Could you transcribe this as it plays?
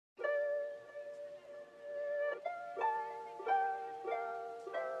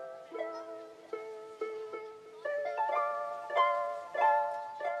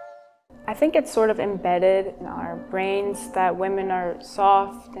I think it's sort of embedded in our brains that women are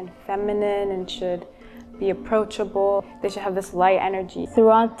soft and feminine and should be approachable. They should have this light energy.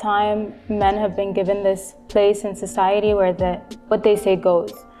 Throughout time, men have been given this place in society where what they say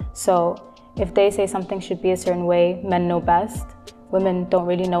goes. So if they say something should be a certain way, men know best. Women don't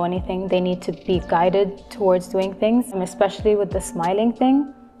really know anything. They need to be guided towards doing things. And especially with the smiling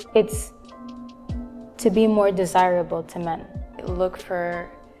thing, it's to be more desirable to men. They look for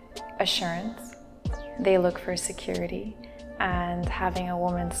assurance. They look for security. And having a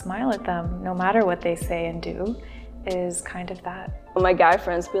woman smile at them, no matter what they say and do, is kind of that. My guy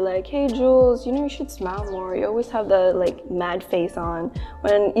friends be like, hey Jules, you know you should smile more. You always have the mad face on.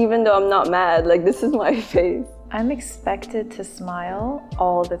 When even though I'm not mad, this is my face. I'm expected to smile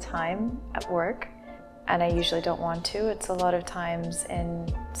all the time at work, and I usually don't want to. It's a lot of times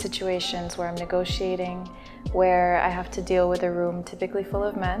in situations where I'm negotiating, where I have to deal with a room typically full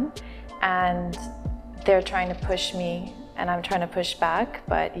of men, and they're trying to push me, and I'm trying to push back,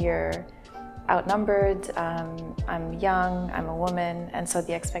 but you're outnumbered, I'm young, I'm a woman, and so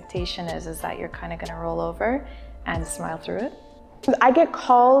the expectation is that you're kind of going to roll over and smile through it. I get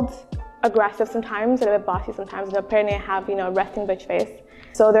called aggressive sometimes and a bit bossy sometimes, and apparently I have, a resting bitch face.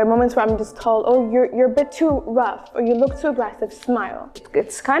 So there are moments where I'm just told, oh, you're a bit too rough, or you look too aggressive, smile.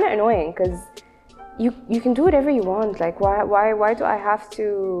 It's kind of annoying because you can do whatever you want. Why do I have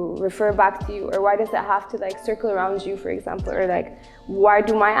to refer back to you, or why does it have to circle around you, for example, or why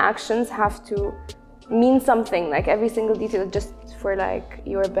do my actions have to mean something, every single detail just for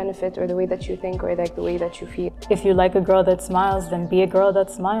your benefit or the way that you think or the way that you feel. If you like a girl that smiles, then be a girl that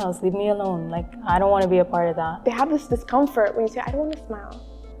smiles. Leave me alone. I don't want to be a part of that. They have this discomfort when you say, I don't want to smile.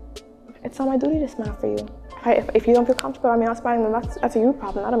 It's not my duty to smile for you. If you don't feel comfortable around me not smiling, then that's a you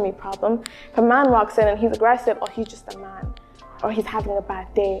problem, not a me problem. If a man walks in and he's aggressive, oh, he's just a man. Or he's having a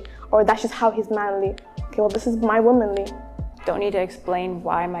bad day. Or that's just how he's manly. Okay, well, this is my womanly. Don't need to explain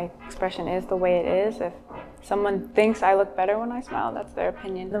why my expression is the way it is. If someone thinks I look better when I smile, that's their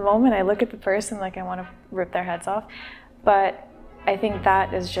opinion. The moment I look at the person, I want to rip their heads off. But I think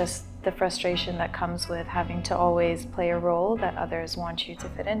that is just the frustration that comes with having to always play a role that others want you to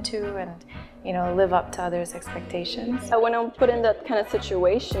fit into and, live up to others' expectations. When I'm put in that kind of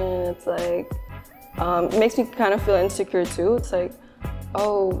situation, it's it makes me kind of feel insecure too. It's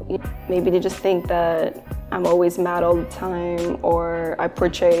oh, maybe they just think that I'm always mad all the time, or I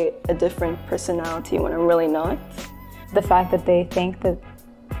portray a different personality when I'm really not. The fact that they think that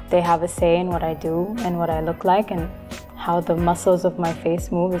they have a say in what I do and what I look like and how the muscles of my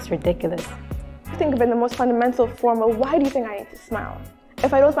face move is ridiculous. Think of it in the most fundamental form. Well, why do you think I need to smile?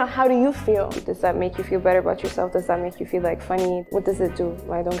 If I don't smile, how do you feel? Does that make you feel better about yourself? Does that make you feel funny? What does it do?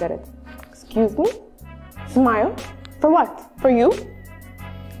 I don't get it. Excuse me? Smile? For what? For you?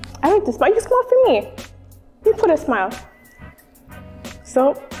 I like to smile. You smile for me. You put a smile.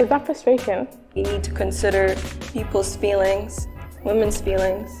 So, is that frustration? You need to consider people's feelings, women's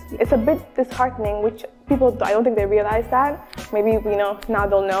feelings. It's a bit disheartening, which people, I don't think they realize that. Maybe, now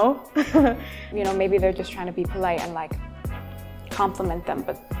they'll know. Maybe they're just trying to be polite and compliment them,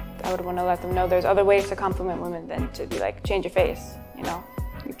 but I would want to let them know there's other ways to compliment women than to be change your face,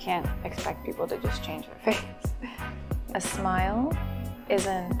 You can't expect people to just change their face. A smile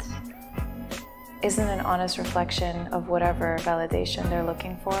isn't an honest reflection of whatever validation they're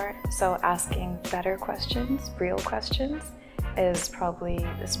looking for. So asking better questions, real questions, is probably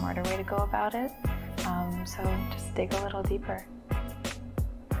the smarter way to go about it. So just dig a little deeper.